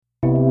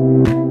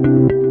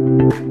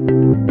You're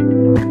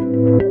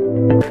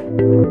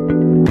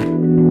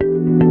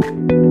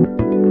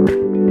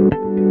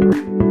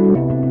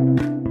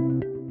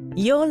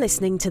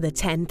listening to the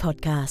 10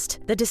 Podcast,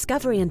 the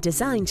discovery and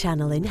design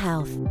channel in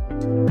health.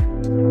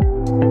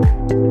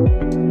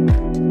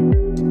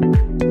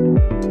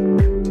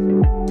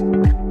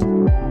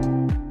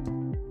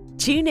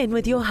 Tune in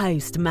with your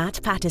host,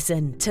 Matt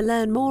Patterson, to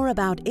learn more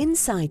about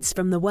insights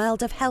from the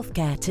world of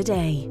healthcare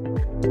today.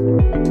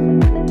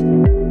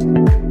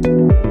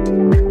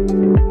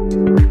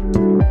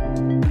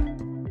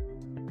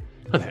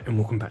 Hi there, and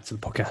welcome back to the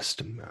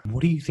podcast.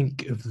 What do you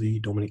think of the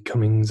Dominic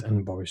Cummings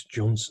and Boris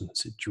Johnson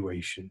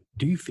situation?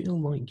 Do you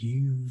feel like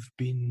you've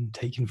been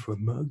taken for a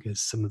mug, as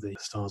some of the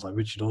stars like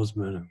Richard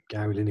Osman and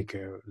Gary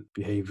Lineker,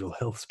 behavioural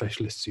health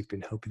specialists who've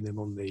been helping them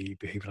on the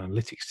behavioural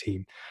analytics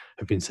team,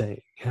 have been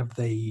saying? Have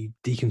they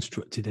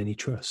deconstructed any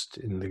trust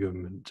in the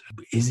government?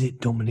 Is it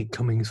Dominic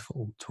Cummings'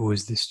 fault, or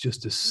is this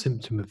just a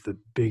symptom of the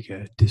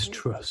bigger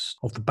distrust?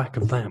 Off the back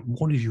of that,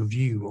 what is your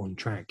view on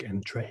track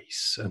and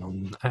trace and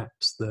on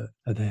apps that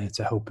are there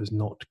to help us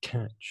not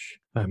catch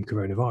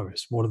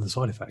coronavirus? What are the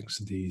side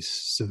effects of these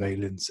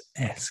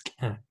surveillance-esque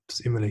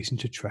apps in relation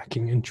to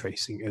tracking and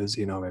tracing us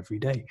in our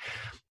everyday?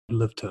 I'd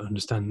love to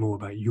understand more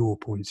about your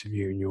points of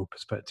view and your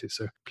perspective.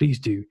 So please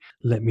do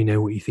let me know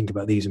what you think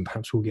about these, and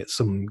perhaps we'll get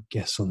some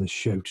guests on the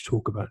show to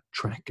talk about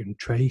track and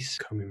trace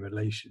come in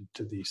relation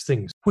to these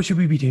things. What should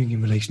we be doing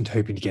in relation to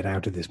hoping to get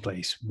out of this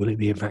place? Will it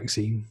be a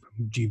vaccine?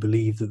 Do you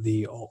believe that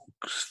the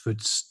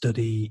Oxford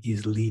study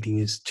is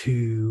leading us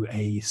to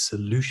a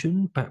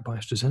solution backed by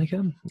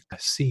AstraZeneca?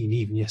 I've seen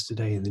even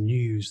yesterday in the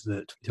news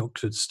that the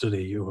Oxford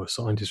study, or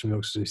scientists from the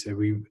Oxford study,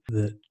 say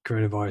that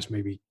coronavirus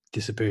may be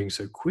disappearing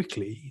so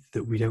quickly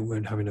that we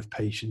won't have enough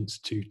patients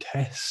to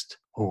test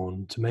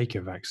on to make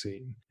a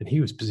vaccine. And he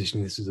was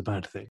positioning this as a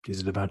bad thing. Is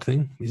it a bad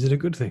thing? Is it a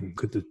good thing?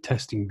 Could the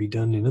testing be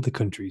done in other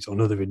countries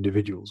on other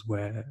individuals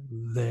where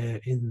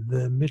they're in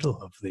the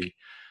middle of the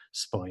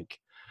spike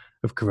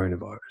of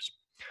coronavirus?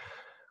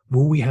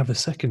 Will we have a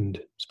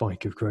second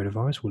spike of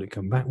coronavirus? Will it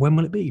come back? When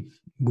will it be?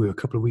 We're a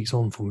couple of weeks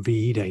on from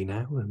VE Day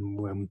now, and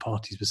when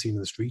parties were seen in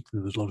the street,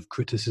 and there was a lot of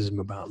criticism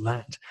about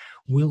that.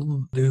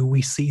 Do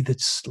we see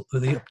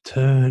the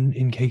upturn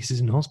in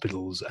cases in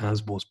hospitals,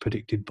 as was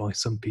predicted by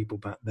some people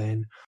back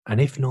then? And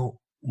if not,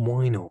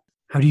 why not?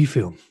 How do you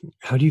feel?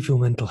 How do you feel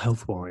mental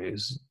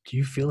health-wise? Do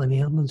you feel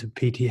any elements of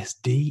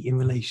PTSD in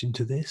relation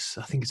to this?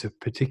 I think it's a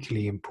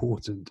particularly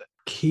important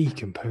key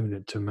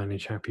component to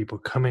manage how people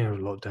come out of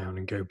lockdown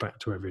and go back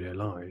to everyday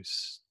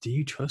lives. Do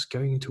you trust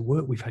going into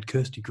work? We've had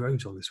Kirsty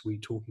Groves on this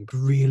week talking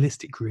about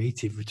realistic,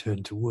 creative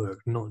return to work,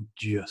 not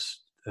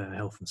just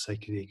health and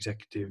safety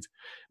executive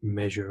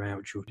measure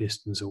out your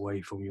distance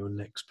away from your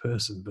next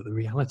person, but the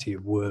reality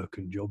of work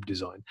and job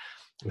design.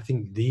 I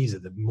think these are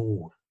the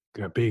more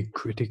big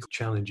critical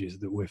challenges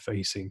that we're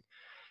facing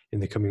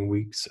in the coming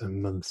weeks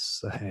and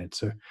months ahead.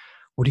 So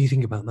what do you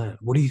think about that?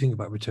 What do you think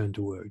about return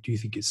to work? Do you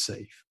think it's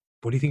safe?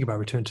 What do you think about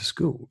return to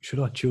school? Should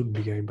our children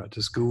be going back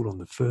to school on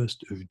the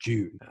 1st of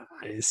June?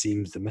 It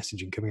seems the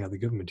messaging coming out of the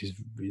government is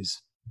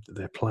that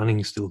they're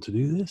planning still to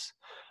do this,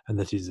 and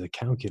that is a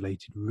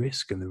calculated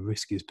risk, and the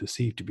risk is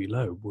perceived to be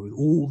low. With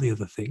all the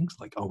other things,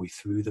 like, are we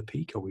through the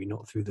peak? Are we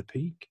not through the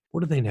peak? What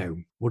do they know?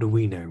 What do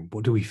we know?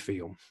 What do we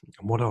feel?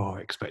 And what are our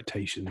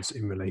expectations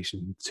in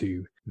relation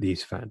to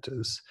these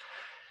factors?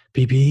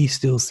 PPE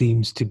still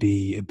seems to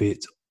be a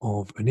bit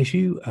of an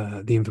issue.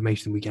 The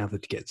information we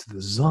gathered to get to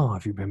the Tsar,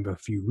 if you remember a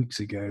few weeks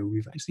ago,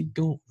 we've actually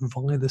got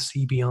via the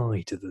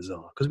CBI to the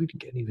Tsar, because we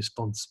didn't get any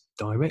response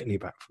directly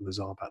back from the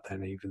Tsar back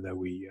then, even though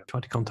we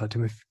tried to contact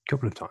him a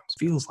couple of times.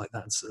 Feels like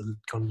that's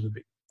kind of a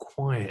bit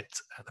quiet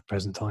at the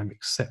present time,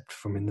 except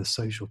from in the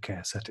social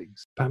care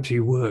settings. Perhaps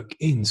you work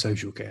in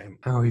social care.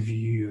 How have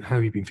you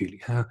been feeling?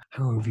 How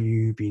have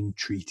you been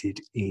treated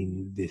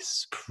in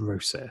this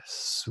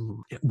process?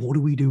 What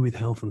do we do with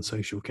health and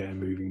social care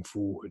moving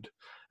forward?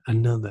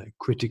 Another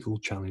critical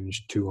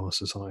challenge to our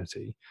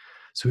society.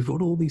 So we've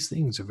got all these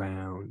things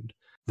around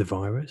the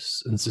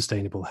virus and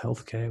sustainable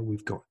healthcare.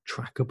 We've got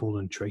trackable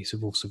and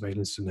traceable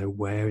surveillance to know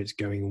where it's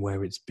going and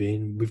where it's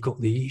been. We've got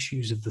the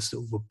issues of the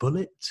silver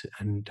bullet,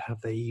 and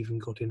have they even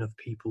got enough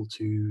people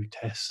to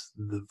test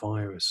the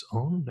virus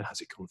on?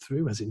 Has it gone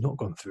through? Has it not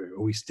gone through?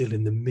 Are we still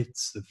in the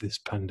midst of this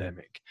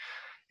pandemic?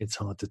 It's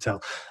hard to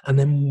tell. And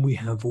then we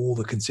have all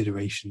the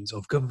considerations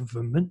of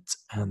government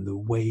and the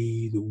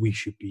way that we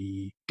should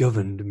be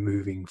governed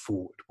moving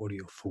forward. What are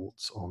your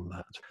thoughts on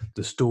that?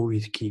 The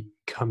stories keep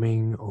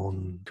coming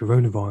on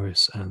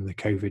coronavirus and the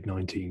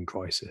COVID-19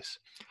 crisis.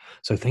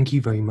 So thank you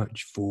very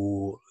much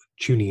for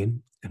tuning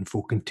in and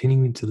for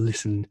continuing to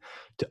listen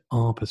to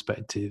our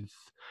perspective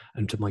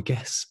and to my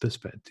guest's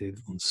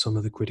perspective on some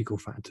of the critical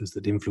factors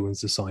that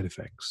influence the side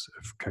effects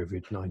of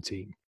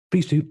COVID-19.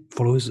 Please do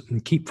follow us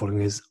and keep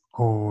following us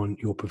on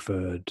your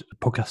preferred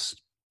podcast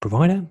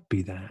provider,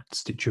 be that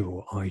Stitcher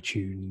or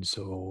iTunes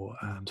or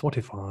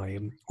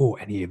Spotify or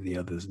any of the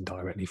others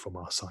directly from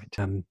our site.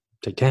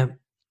 Take care.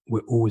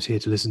 We're always here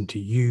to listen to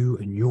you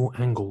and your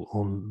angle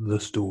on the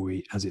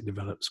story as it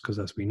develops, because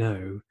as we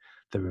know,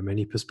 there are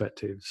many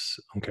perspectives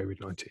on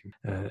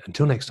COVID-19.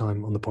 Until next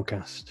time on the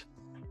podcast,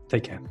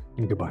 take care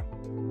and goodbye.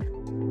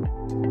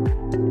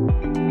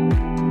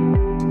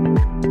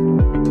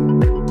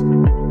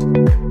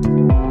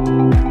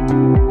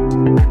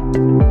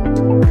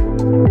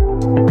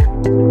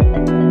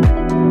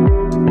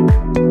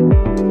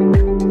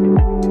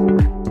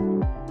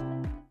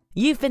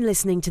 You've been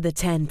listening to the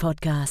 10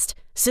 podcast.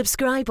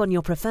 Subscribe on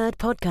your preferred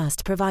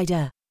podcast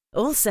provider.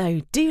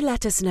 Also, do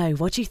let us know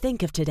what you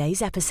think of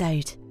today's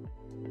episode.